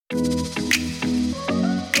You're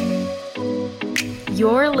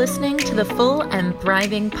listening to the Full and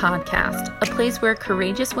Thriving Podcast, a place where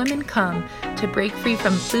courageous women come to break free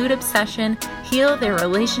from food obsession, heal their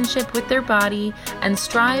relationship with their body, and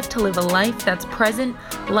strive to live a life that's present,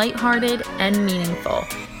 lighthearted, and meaningful.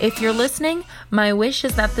 If you're listening, my wish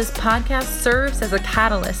is that this podcast serves as a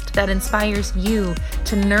catalyst that inspires you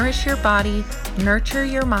to nourish your body, nurture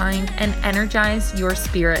your mind, and energize your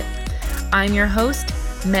spirit. I'm your host,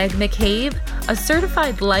 Meg McCabe, a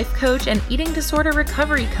certified life coach and eating disorder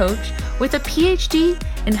recovery coach with a PhD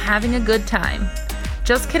in having a good time.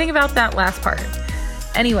 Just kidding about that last part.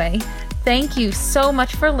 Anyway, thank you so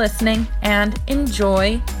much for listening and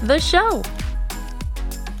enjoy the show.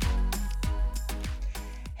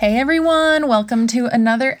 Hey everyone, welcome to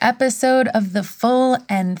another episode of the Full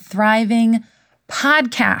and Thriving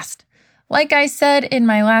Podcast. Like I said in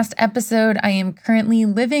my last episode, I am currently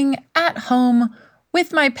living at home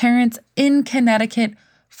with my parents in Connecticut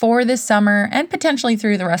for the summer and potentially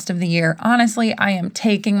through the rest of the year. Honestly, I am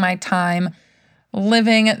taking my time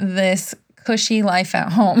living this cushy life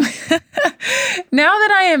at home. Now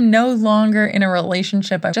that I am no longer in a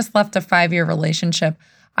relationship, I've just left a 5-year relationship,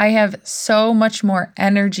 I have so much more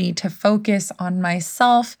energy to focus on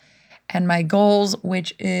myself and my goals,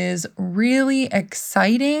 which is really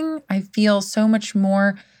exciting. I feel so much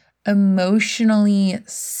more emotionally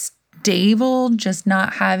stable, just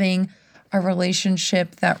not having a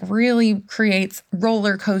relationship that really creates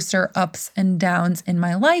roller coaster ups and downs in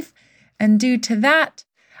my life. And due to that,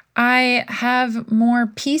 I have more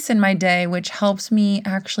peace in my day, which helps me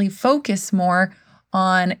actually focus more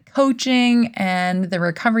on coaching and the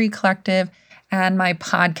Recovery Collective and my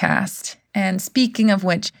podcast. And speaking of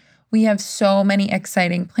which, we have so many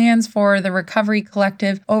exciting plans for the Recovery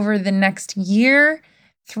Collective over the next year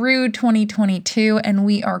through 2022, and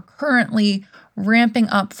we are currently ramping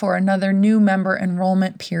up for another new member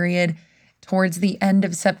enrollment period towards the end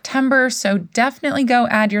of September. So definitely go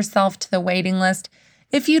add yourself to the waiting list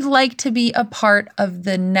if you'd like to be a part of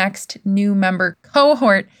the next new member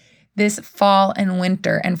cohort this fall and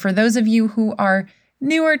winter. And for those of you who are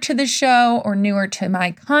newer to the show or newer to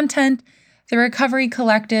my content, the Recovery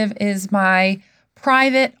Collective is my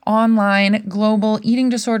private online global eating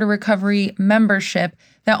disorder recovery membership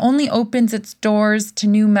that only opens its doors to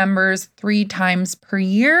new members 3 times per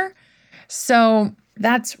year. So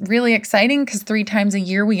that's really exciting because 3 times a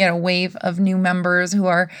year we get a wave of new members who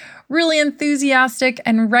are really enthusiastic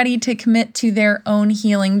and ready to commit to their own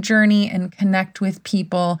healing journey and connect with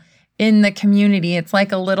people in the community. It's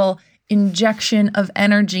like a little injection of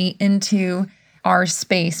energy into our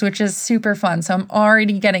space, which is super fun. So I'm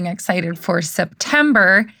already getting excited for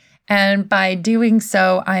September. And by doing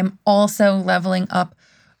so, I'm also leveling up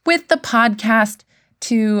with the podcast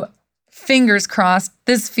to, fingers crossed,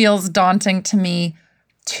 this feels daunting to me,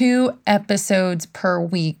 2 episodes per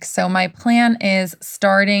week. So my plan is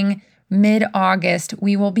starting mid-August,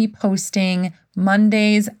 we will be posting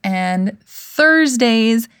Mondays and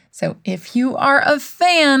Thursdays. So if you are a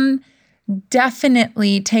fan,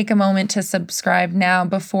 definitely take a moment to subscribe now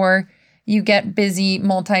before you get busy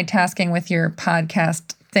multitasking with your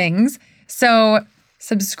podcast things. So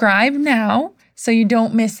subscribe now so you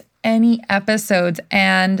don't miss any episodes.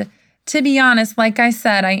 And to be honest, like I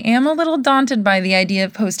said, I am a little daunted by the idea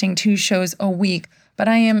of posting 2 shows a week, but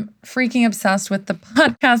I am freaking obsessed with the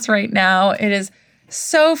podcast right now. It is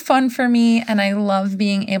so fun for me, and I love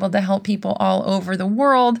being able to help people all over the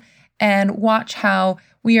world and watch how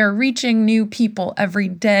we are reaching new people every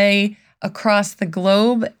day across the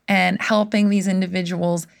globe and helping these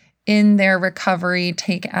individuals in their recovery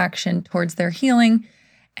take action towards their healing.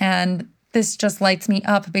 And this just lights me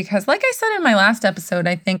up because, like I said in my last episode,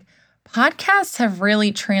 I think podcasts have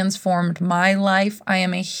really transformed my life. I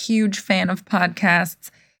am a huge fan of podcasts.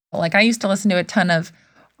 Like, I used to listen to a ton of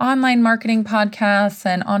online marketing podcasts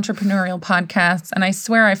and entrepreneurial podcasts, and I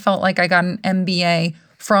swear I felt like I got an MBA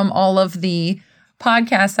from all of the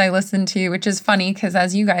podcasts I listened to, which is funny because,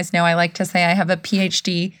 as you guys know, I like to say I have a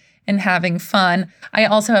PhD in having fun. I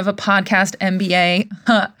also have a podcast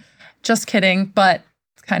MBA. Just kidding, but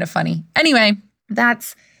it's kind of funny. Anyway,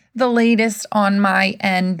 that's the latest on my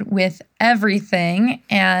end with everything.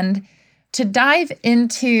 And to dive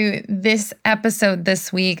into this episode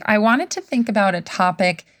this week, I wanted to think about a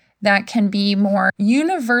topic that can be more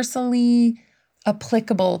universally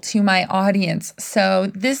applicable to my audience.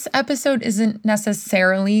 So this episode isn't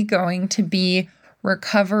necessarily going to be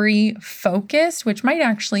recovery focused, which might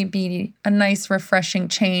actually be a nice, refreshing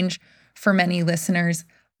change for many listeners.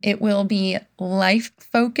 It will be life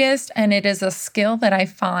focused, and it is a skill that I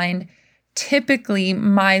find typically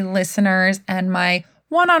my listeners and my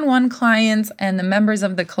one-on-one clients and the members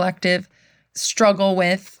of the collective struggle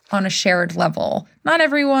with on a shared level. Not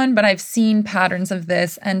everyone, but I've seen patterns of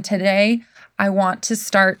this. And today I want to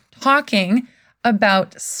start talking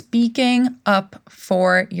about speaking up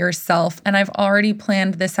for yourself. And I've already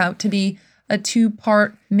planned this out to be a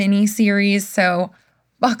 2-part mini series, so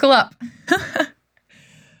buckle up.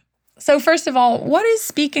 So first of all, what is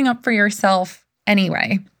speaking up for yourself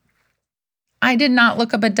anyway? I did not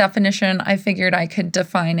look up a definition. I figured I could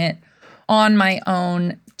define it on my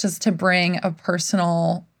own just to bring a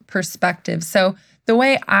personal perspective. So the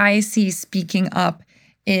way I see speaking up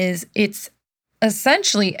is it's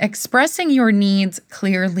essentially expressing your needs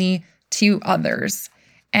clearly to others.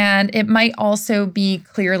 And it might also be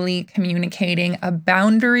clearly communicating a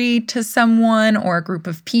boundary to someone or a group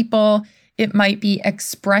of people. It might be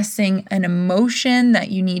expressing an emotion that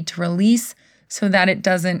you need to release so that it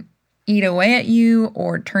doesn't eat away at you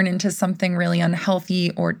or turn into something really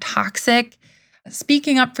unhealthy or toxic.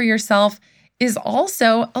 Speaking up for yourself is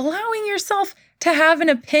also allowing yourself to have an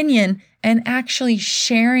opinion and actually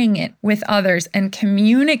sharing it with others and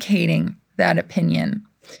communicating that opinion.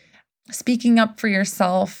 Speaking up for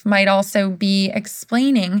yourself might also be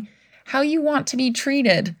explaining how you want to be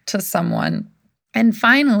treated to someone. And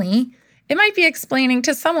finally, it might be explaining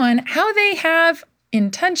to someone how they have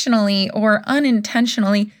intentionally or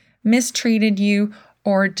unintentionally mistreated you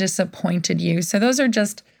or disappointed you. So those are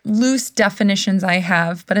just loose definitions I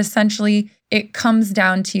have, but essentially it comes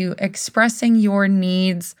down to expressing your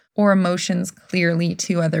needs or emotions clearly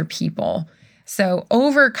to other people. So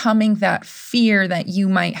overcoming that fear that you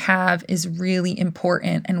might have is really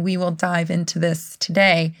important, and we will dive into this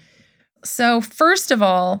today. So first of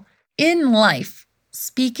all, in life,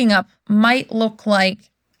 speaking up might look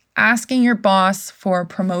like asking your boss for a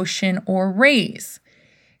promotion or raise,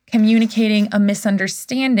 communicating a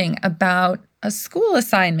misunderstanding about a school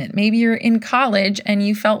assignment. Maybe you're in college and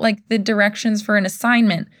you felt like the directions for an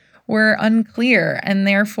assignment were unclear, and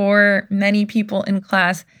therefore many people in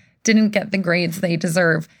class didn't get the grades they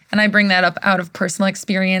deserve. And I bring that up out of personal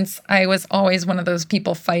experience. I was always one of those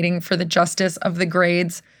people fighting for the justice of the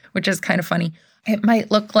grades, which is kind of funny. It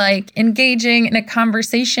might look like engaging in a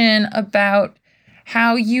conversation about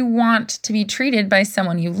how you want to be treated by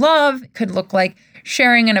someone you love. It could look like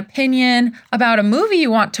sharing an opinion about a movie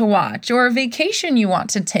you want to watch or a vacation you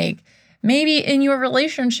want to take. Maybe in your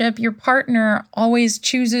relationship, your partner always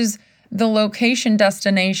chooses the location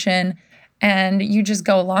destination and you just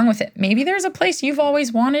go along with it. Maybe there's a place you've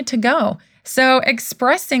always wanted to go. So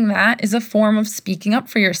expressing that is a form of speaking up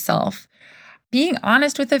for yourself. Being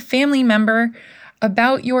honest with a family member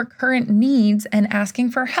about your current needs and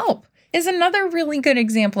asking for help is another really good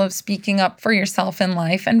example of speaking up for yourself in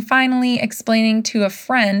life. And finally, explaining to a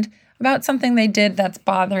friend about something they did that's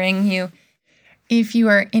bothering you. If you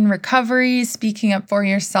are in recovery, speaking up for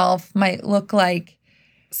yourself might look like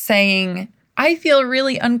saying, I feel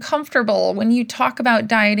really uncomfortable when you talk about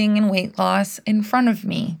dieting and weight loss in front of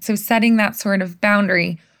me. So setting that sort of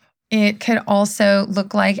boundary. It could also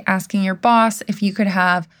look like asking your boss if you could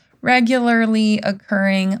have regularly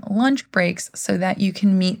occurring lunch breaks so that you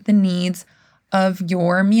can meet the needs of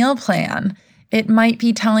your meal plan. It might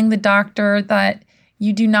be telling the doctor that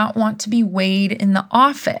you do not want to be weighed in the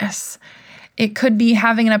office. It could be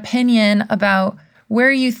having an opinion about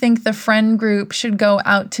where you think the friend group should go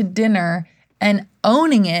out to dinner and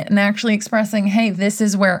owning it and actually expressing, hey, this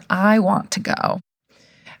is where I want to go.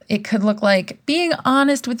 It could look like being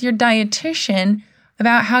honest with your dietitian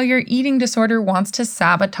about how your eating disorder wants to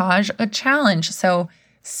sabotage a challenge. So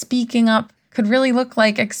speaking up could really look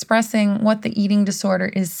like expressing what the eating disorder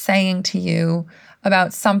is saying to you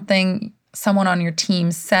about something someone on your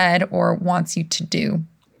team said or wants you to do.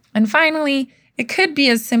 And finally, it could be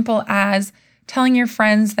as simple as telling your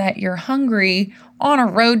friends that you're hungry on a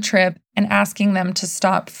road trip and asking them to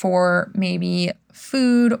stop for maybe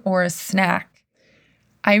food or a snack.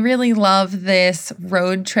 I really love this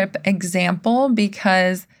road trip example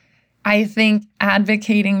because I think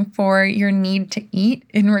advocating for your need to eat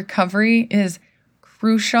in recovery is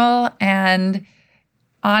crucial. And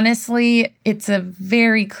honestly, it's a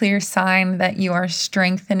very clear sign that you are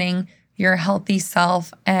strengthening your healthy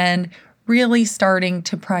self and really starting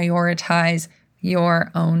to prioritize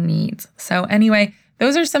your own needs. So anyway,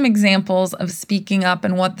 those are some examples of speaking up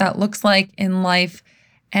and what that looks like in life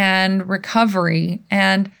and recovery.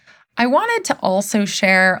 And I wanted to also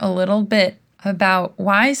share a little bit about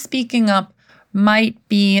why speaking up might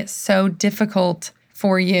be so difficult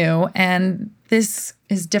for you. And this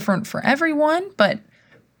is different for everyone, but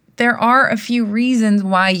there are a few reasons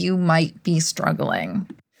why you might be struggling.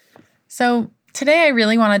 So Today, I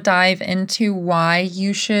really want to dive into why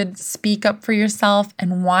you should speak up for yourself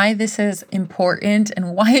and why this is important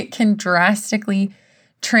and why it can drastically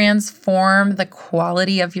transform the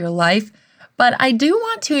quality of your life. But I do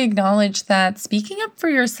want to acknowledge that speaking up for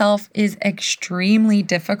yourself is extremely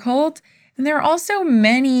difficult. And there are also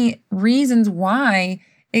many reasons why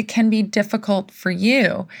it can be difficult for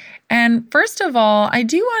you. And first of all, I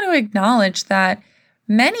do want to acknowledge that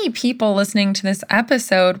many people listening to this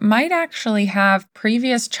episode might actually have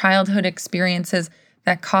previous childhood experiences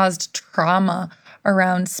that caused trauma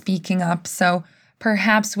around speaking up. So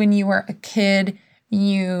perhaps when you were a kid,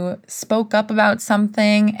 you spoke up about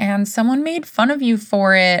something and someone made fun of you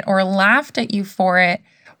for it, or laughed at you for it,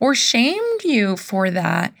 or shamed you for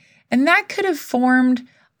that. And that could have formed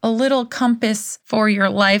a little compass for your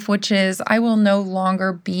life, which is, I will no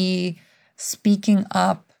longer be speaking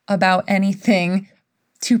up about anything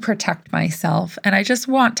to protect myself. And I just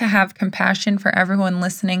want to have compassion for everyone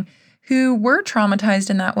listening who were traumatized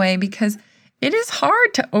in that way, because it is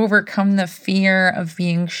hard to overcome the fear of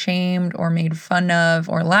being shamed or made fun of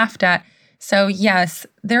or laughed at. So yes,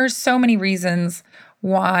 there's so many reasons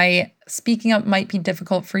why speaking up might be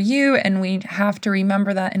difficult for you. And we have to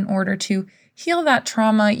remember that in order to heal that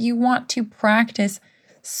trauma, you want to practice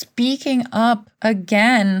speaking up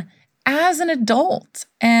again as an adult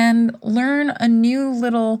and learn a new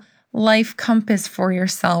little life compass for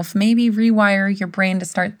yourself. Maybe rewire your brain to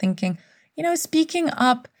start thinking, speaking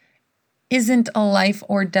up isn't a life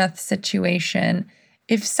or death situation.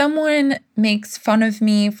 If someone makes fun of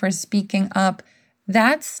me for speaking up,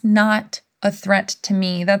 that's not a threat to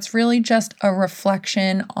me. That's really just a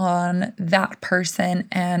reflection on that person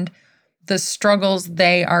and the struggles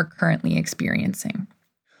they are currently experiencing.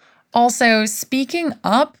 Also, speaking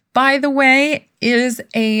up, by the way, is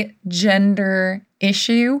a gender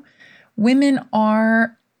issue. Women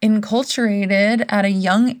are enculturated at a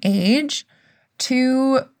young age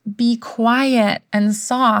to be quiet and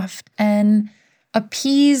soft and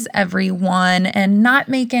appease everyone and not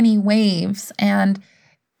make any waves. And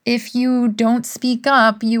if you don't speak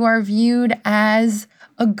up, you are viewed as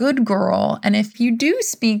a good girl. And if you do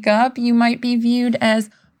speak up, you might be viewed as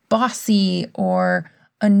bossy or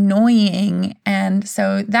annoying. And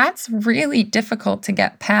so that's really difficult to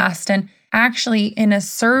get past. And actually, in a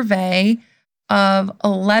survey of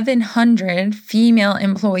 1,100 female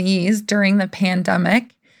employees during the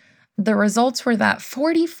pandemic, the results were that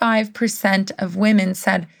 45% of women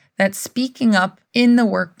said that speaking up in the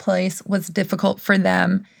workplace was difficult for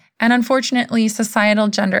them. And unfortunately, societal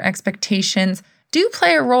gender expectations do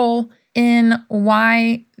play a role in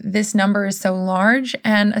why this number is so large.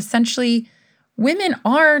 And essentially, women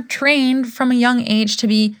are trained from a young age to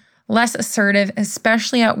be less assertive,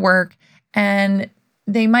 especially at work, and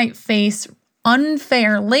they might face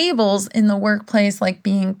unfair labels in the workplace, like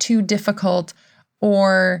being too difficult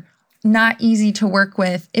or not easy to work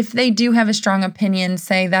with, if they do have a strong opinion,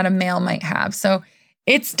 say, that a male might have. So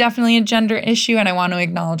it's definitely a gender issue, and I want to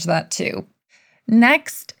acknowledge that too.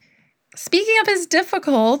 Next, speaking up is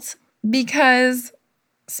difficult because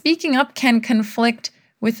speaking up can conflict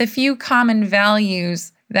with a few common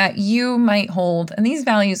values that you might hold. And these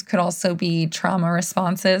values could also be trauma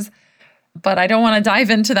responses, but I don't want to dive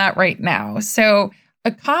into that right now. So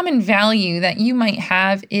a common value that you might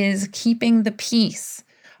have is keeping the peace,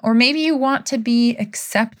 or maybe you want to be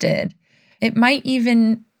accepted. It might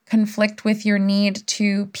even conflict with your need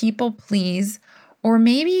to people please, or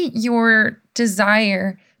maybe your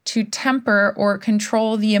desire to temper or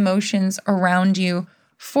control the emotions around you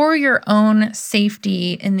for your own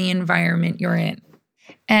safety in the environment you're in.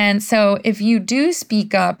 And so if you do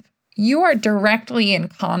speak up, you are directly in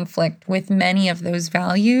conflict with many of those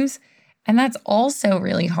values, and that's also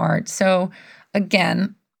really hard. So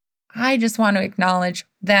again, I just want to acknowledge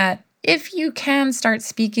that if you can start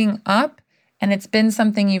speaking up and it's been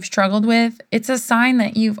something you've struggled with, it's a sign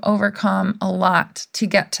that you've overcome a lot to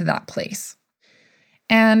get to that place.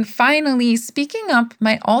 And finally, speaking up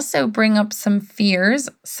might also bring up some fears,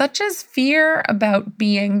 such as fear about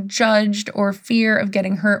being judged or fear of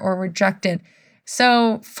getting hurt or rejected.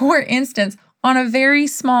 So, for instance, on a very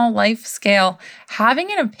small life scale,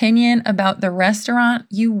 having an opinion about the restaurant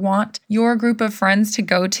you want your group of friends to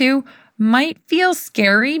go to might feel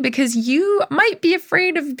scary because you might be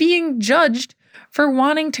afraid of being judged for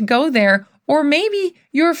wanting to go there, or maybe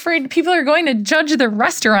you're afraid people are going to judge the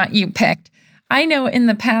restaurant you picked. I know in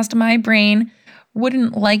the past, my brain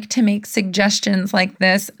wouldn't like to make suggestions like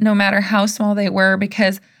this, no matter how small they were,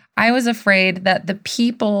 because I was afraid that the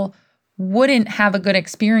people wouldn't have a good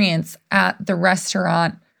experience at the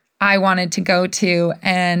restaurant I wanted to go to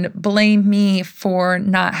and blame me for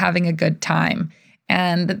not having a good time.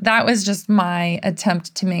 And that was just my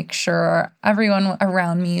attempt to make sure everyone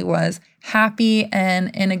around me was happy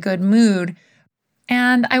and in a good mood.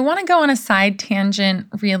 And I want to go on a side tangent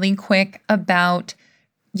really quick about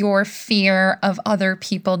your fear of other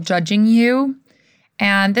people judging you.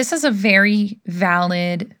 And this is a very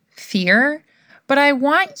valid fear, but I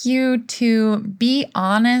want you to be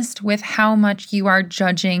honest with how much you are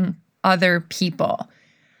judging other people.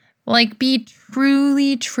 Like, be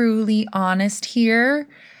truly, truly honest here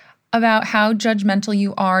about how judgmental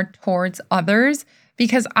you are towards others,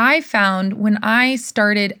 because I found when I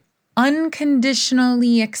started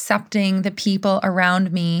unconditionally accepting the people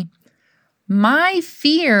around me, my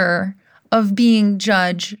fear of being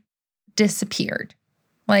judged disappeared.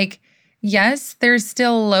 Like, yes, there's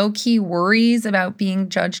still low-key worries about being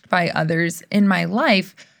judged by others in my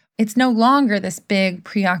life. It's no longer this big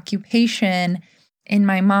preoccupation in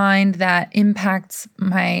my mind that impacts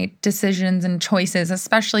my decisions and choices,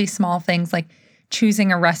 especially small things like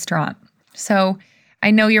choosing a restaurant. So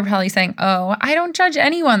I know you're probably saying, oh, I don't judge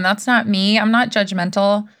anyone. That's not me. I'm not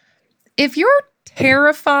judgmental. If you're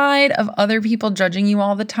terrified of other people judging you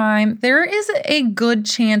all the time, there is a good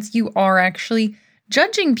chance you are actually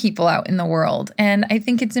judging people out in the world. And I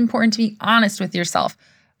think it's important to be honest with yourself.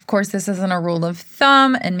 Of course, this isn't a rule of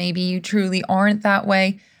thumb, and maybe you truly aren't that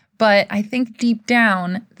way. But I think deep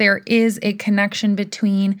down, there is a connection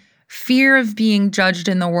between fear of being judged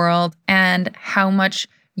in the world and how much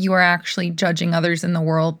you are actually judging others in the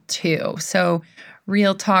world too. So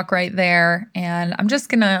real talk right there. And I'm just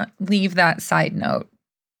going to leave that side note.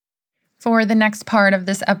 For the next part of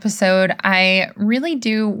this episode, I really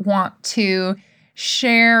do want to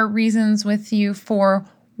share reasons with you for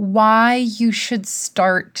why you should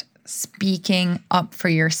start speaking up for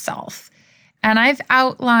yourself. And I've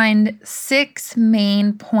outlined 6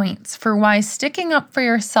 main points for why sticking up for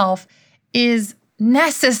yourself is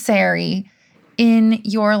necessary in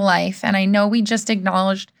your life. And I know we just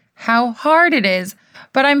acknowledged how hard it is,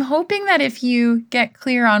 but I'm hoping that if you get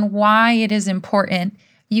clear on why it is important,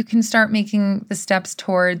 you can start making the steps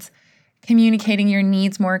towards communicating your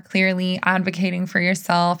needs more clearly, advocating for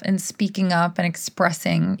yourself, and speaking up and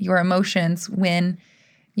expressing your emotions when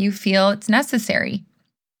you feel it's necessary.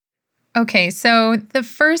 Okay, so the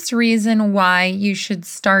first reason why you should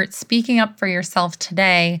start speaking up for yourself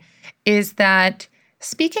today is that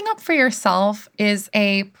speaking up for yourself is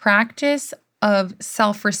a practice of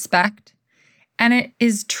self-respect, and it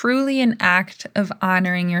is truly an act of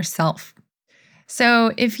honoring yourself.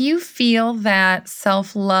 So if you feel that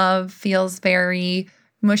self-love feels very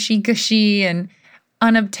mushy-gushy and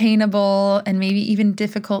unobtainable and maybe even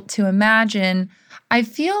difficult to imagine, I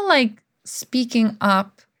feel like speaking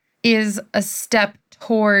up is a step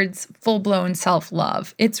towards full-blown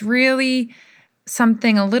self-love. It's really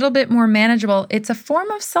something a little bit more manageable. It's a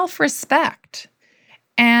form of self-respect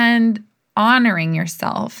and honoring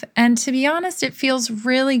yourself. And to be honest, it feels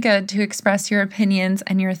really good to express your opinions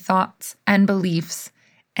and your thoughts and beliefs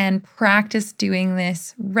and practice doing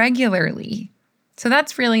this regularly. So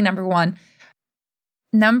that's really number 1.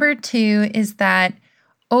 Number 2 is that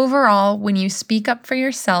overall, when you speak up for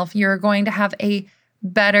yourself, you're going to have a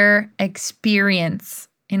better experience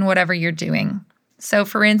in whatever you're doing. So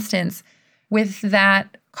for instance, with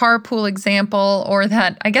that carpool example or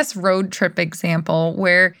that, I guess, road trip example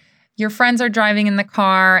where your friends are driving in the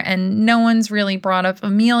car and no one's really brought up a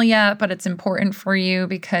meal yet, but it's important for you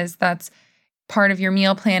because that's part of your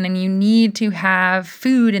meal plan and you need to have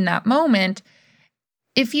food in that moment.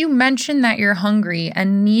 If you mention that you're hungry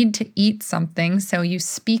and need to eat something, so you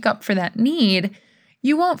speak up for that need,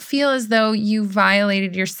 you won't feel as though you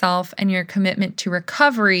violated yourself and your commitment to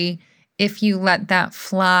recovery if you let that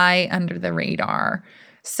fly under the radar.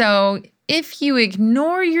 So if you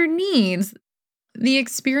ignore your needs, the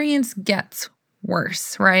experience gets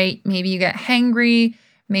worse, right? Maybe you get hangry,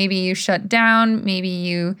 maybe you shut down, maybe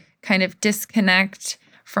you kind of disconnect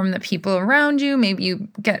from the people around you, maybe you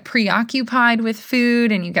get preoccupied with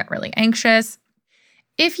food and you get really anxious.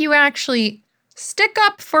 If you actually stick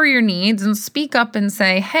up for your needs and speak up and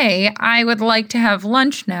say, hey, I would like to have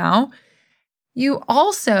lunch now, you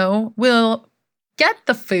also will get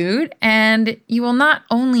the food and you will not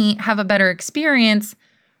only have a better experience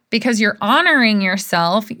because you're honoring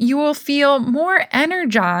yourself, you will feel more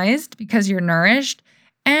energized because you're nourished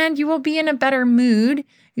and you will be in a better mood.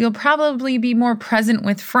 You'll probably be more present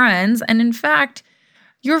with friends. And in fact,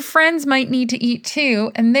 your friends might need to eat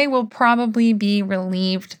too, and they will probably be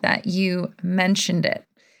relieved that you mentioned it.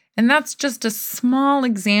 And that's just a small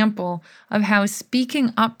example of how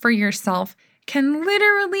speaking up for yourself can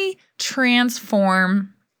literally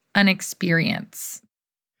transform an experience.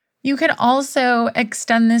 You could also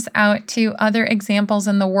extend this out to other examples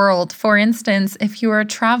in the world. For instance, if you are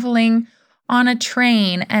traveling on a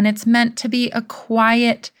train and it's meant to be a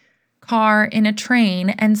quiet car in a train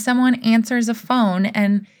and someone answers a phone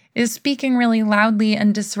and is speaking really loudly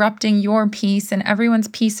and disrupting your peace and everyone's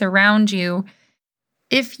peace around you,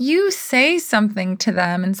 if you say something to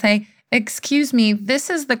them and say, "Excuse me, this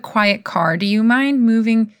is the quiet car. Do you mind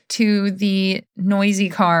moving to the noisy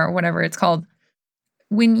car," or whatever it's called?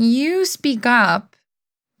 When you speak up,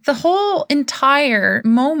 the whole entire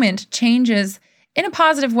moment changes in a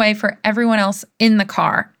positive way for everyone else in the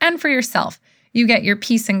car and for yourself. You get your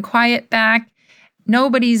peace and quiet back.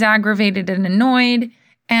 Nobody's aggravated and annoyed,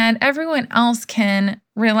 and everyone else can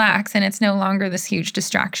relax, and it's no longer this huge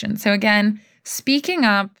distraction. So again, speaking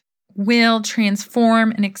up will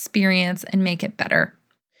transform an experience and make it better.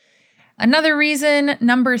 Another reason,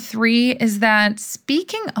 number 3, is that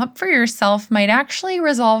speaking up for yourself might actually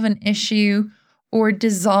resolve an issue or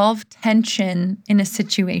dissolve tension in a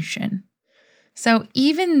situation. So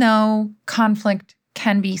even though conflict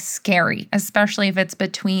can be scary, especially if it's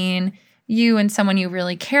between you and someone you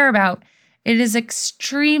really care about, it is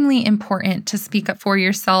extremely important to speak up for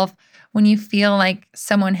yourself when you feel like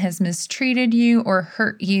someone has mistreated you or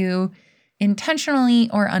hurt you intentionally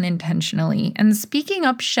or unintentionally. And speaking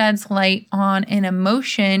up sheds light on an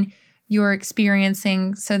emotion you're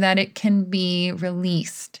experiencing so that it can be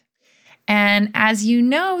released. And as you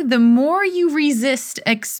know, the more you resist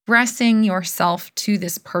expressing yourself to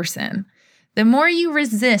this person, the more you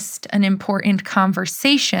resist an important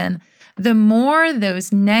conversation, the more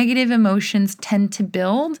those negative emotions tend to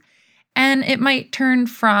build. And it might turn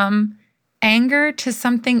from anger to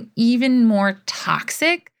something even more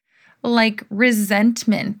toxic, like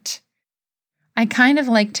resentment. I kind of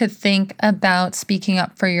like to think about speaking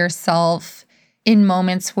up for yourself in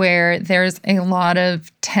moments where there's a lot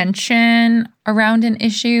of tension around an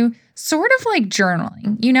issue, sort of like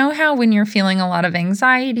journaling. You know how when you're feeling a lot of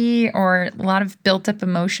anxiety or a lot of built up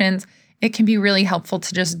emotions, it can be really helpful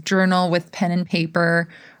to just journal with pen and paper,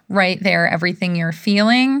 right there, everything you're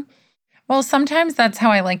feeling. Well, sometimes that's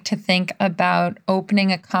how I like to think about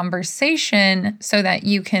opening a conversation so that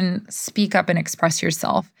you can speak up and express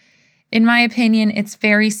yourself. In my opinion, it's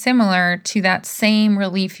very similar to that same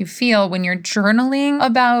relief you feel when you're journaling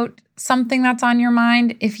about something that's on your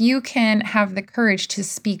mind. If you can have the courage to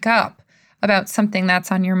speak up about something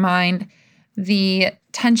that's on your mind, the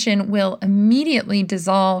tension will immediately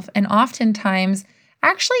dissolve and oftentimes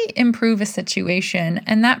actually improve a situation.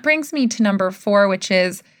 And that brings me to number 4, which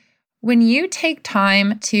is when you take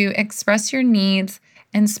time to express your needs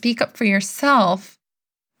and speak up for yourself,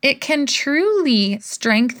 it can truly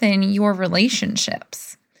strengthen your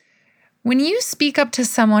relationships. When you speak up to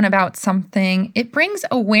someone about something, it brings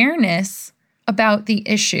awareness about the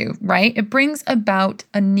issue, right? It brings about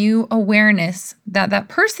a new awareness that that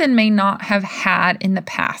person may not have had in the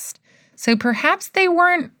past. So perhaps they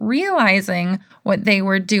weren't realizing what they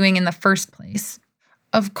were doing in the first place.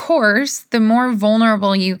 Of course, the more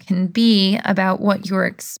vulnerable you can be about what you're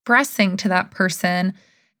expressing to that person,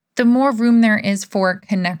 the more room there is for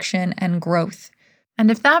connection and growth.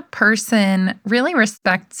 And if that person really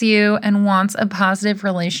respects you and wants a positive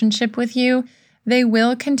relationship with you, they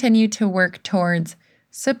will continue to work towards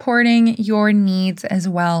supporting your needs as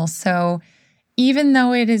well. So even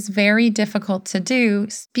though it is very difficult to do,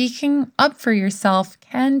 speaking up for yourself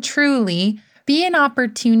can truly be an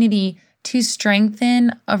opportunity to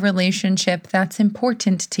strengthen a relationship that's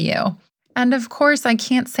important to you. And of course, I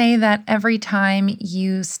can't say that every time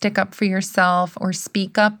you stick up for yourself or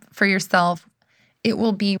speak up for yourself, it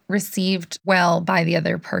will be received well by the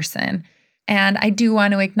other person. And I do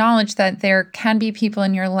want to acknowledge that there can be people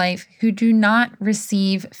in your life who do not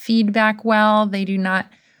receive feedback well. They do not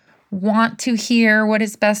want to hear what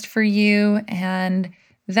is best for you. And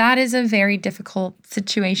that is a very difficult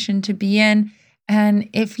situation to be in. And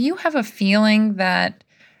if you have a feeling that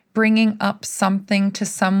bringing up something to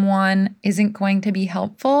someone isn't going to be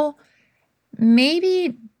helpful,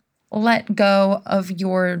 maybe let go of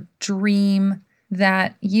your dream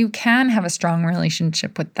that you can have a strong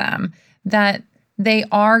relationship with them, that they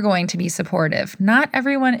are going to be supportive. Not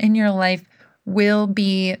everyone in your life will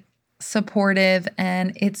be supportive,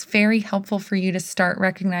 and it's very helpful for you to start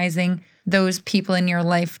recognizing those people in your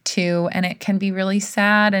life too. And it can be really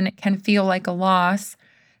sad and it can feel like a loss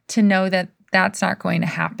to know that that's not going to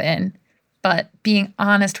happen. But being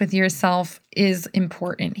honest with yourself is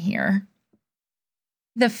important here.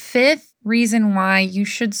 The 5th reason why you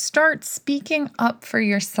should start speaking up for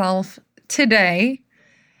yourself today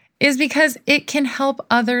is because it can help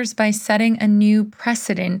others by setting a new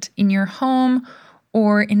precedent in your home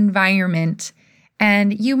or environment.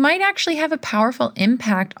 And you might actually have a powerful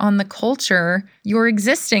impact on the culture you're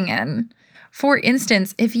existing in. For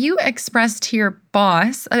instance, if you express to your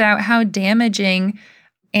boss about how damaging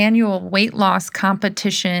annual weight loss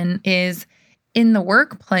competition is in the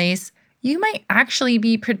workplace, you might actually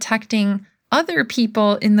be protecting other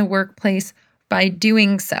people in the workplace by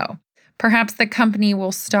doing so. Perhaps the company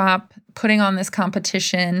will stop putting on this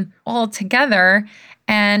competition altogether,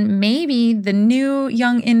 and maybe the new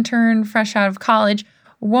young intern fresh out of college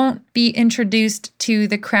won't be introduced to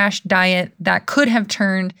the crash diet that could have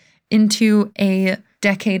turned into a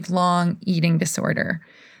decade-long eating disorder.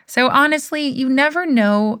 So honestly, you never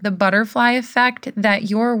know the butterfly effect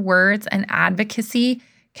that your words and advocacy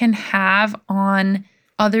can have on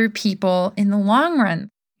other people in the long run.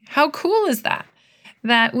 How cool is that?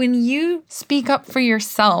 That when you speak up for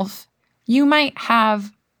yourself, you might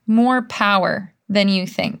have more power than you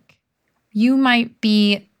think. You might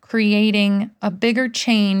be creating a bigger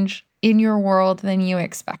change in your world than you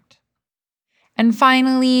expect. And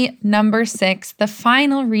finally, number 6, the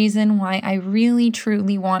final reason why I really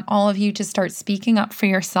truly want all of you to start speaking up for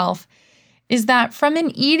yourself is that from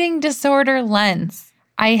an eating disorder lens,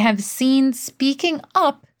 I have seen speaking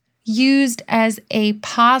up used as a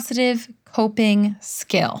positive coping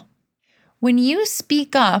skill. When you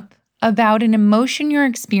speak up about an emotion you're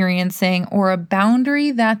experiencing or a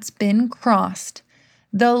boundary that's been crossed,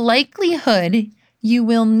 the likelihood you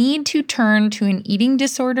will need to turn to an eating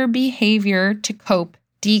disorder behavior to cope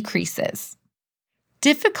decreases.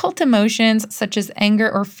 Difficult emotions such as anger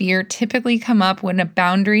or fear typically come up when a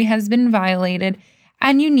boundary has been violated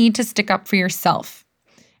and you need to stick up for yourself.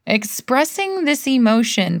 Expressing this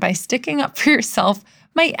emotion by sticking up for yourself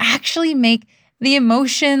might actually make the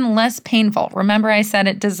emotion less painful. Remember, I said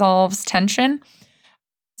it dissolves tension?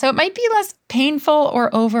 So it might be less painful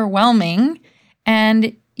or overwhelming,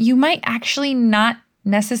 and you might actually not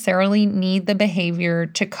necessarily need the behavior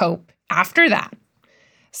to cope after that.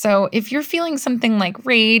 So if you're feeling something like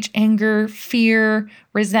rage, anger, fear,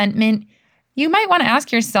 resentment, you might want to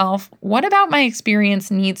ask yourself, what about my experience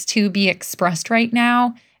needs to be expressed right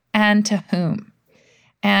now, and to whom?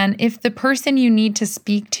 And if the person you need to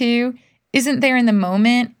speak to isn't there in the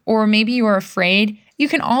moment, or maybe you are afraid, you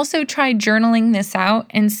can also try journaling this out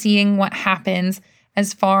and seeing what happens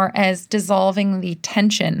as far as dissolving the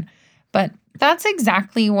tension. But that's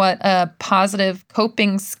exactly what a positive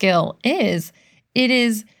coping skill is. It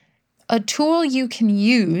is a tool you can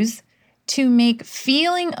use to make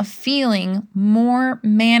feeling a feeling more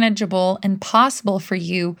manageable and possible for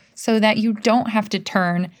you so that you don't have to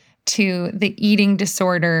turn to the eating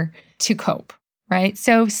disorder to cope, right?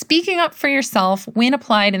 So speaking up for yourself when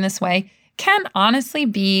applied in this way can honestly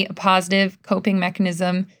be a positive coping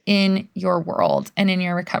mechanism in your world and in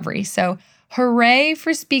your recovery. So hooray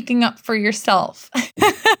for speaking up for yourself.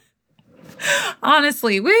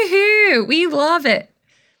 Honestly, woohoo, we love it.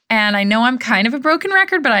 And I know I'm kind of a broken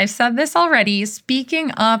record, but I've said this already.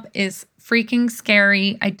 Speaking up is freaking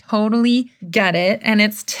scary. I totally get it. And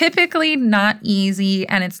it's typically not easy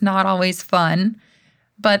and it's not always fun.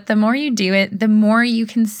 But the more you do it, the more you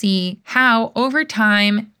can see how over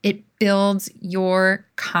time it builds your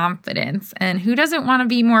confidence. And who doesn't want to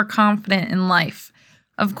be more confident in life?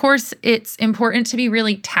 Of course, it's important to be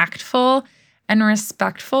really tactful and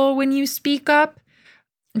respectful when you speak up.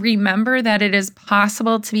 Remember that it is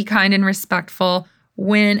possible to be kind and respectful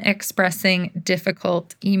when expressing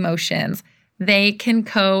difficult emotions. They can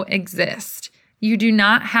coexist. You do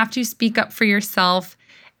not have to speak up for yourself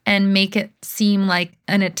and make it seem like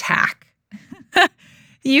an attack.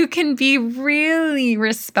 You can be really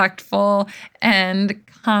respectful and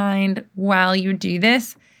kind while you do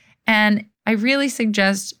this. And I really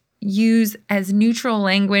suggest use as neutral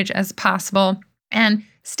language as possible and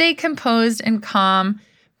stay composed and calm,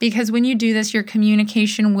 because when you do this, your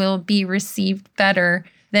communication will be received better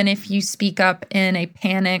than if you speak up in a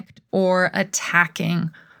panicked or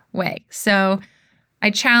attacking way. So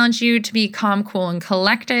I challenge you to be calm, cool, and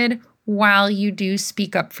collected while you do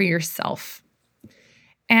speak up for yourself.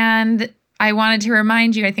 And I wanted to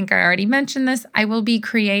remind you, I think I already mentioned this, I will be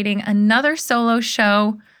creating another solo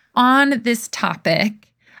show on this topic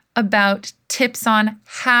about tips on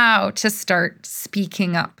how to start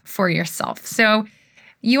speaking up for yourself. So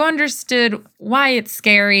you understood why it's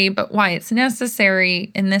scary, but why it's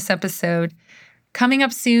necessary in this episode. Coming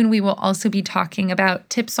up soon, we will also be talking about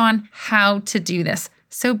tips on how to do this.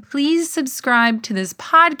 So please subscribe to this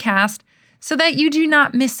podcast so that you do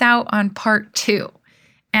not miss out on part 2.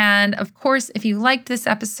 And of course, if you liked this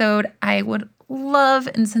episode, I would love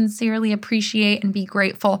and sincerely appreciate and be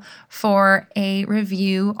grateful for a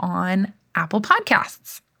review on Apple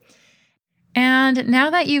Podcasts. And now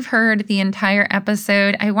that you've heard the entire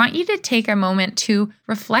episode, I want you to take a moment to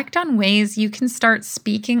reflect on ways you can start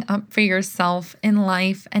speaking up for yourself in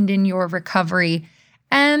life and in your recovery.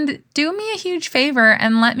 And do me a huge favor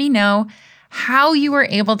and let me know how you were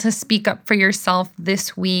able to speak up for yourself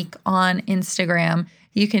this week on Instagram.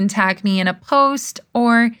 You can tag me in a post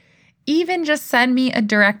or even just send me a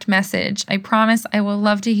direct message. I promise I will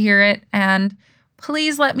love to hear it. And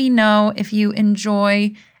please let me know if you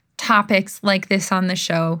enjoy topics like this on the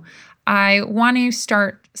show. I want to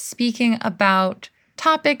start speaking about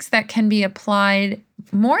topics that can be applied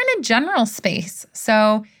more in a general space.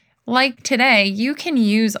 So, like today, you can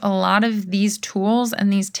use a lot of these tools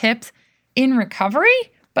and these tips in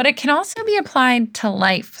recovery, but it can also be applied to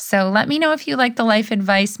life. So let me know if you like the life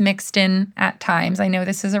advice mixed in at times. I know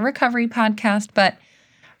this is a recovery podcast, but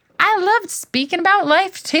I love speaking about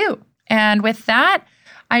life too. And with that,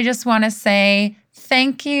 I just want to say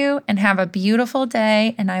thank you and have a beautiful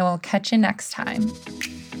day, and I will catch you next time.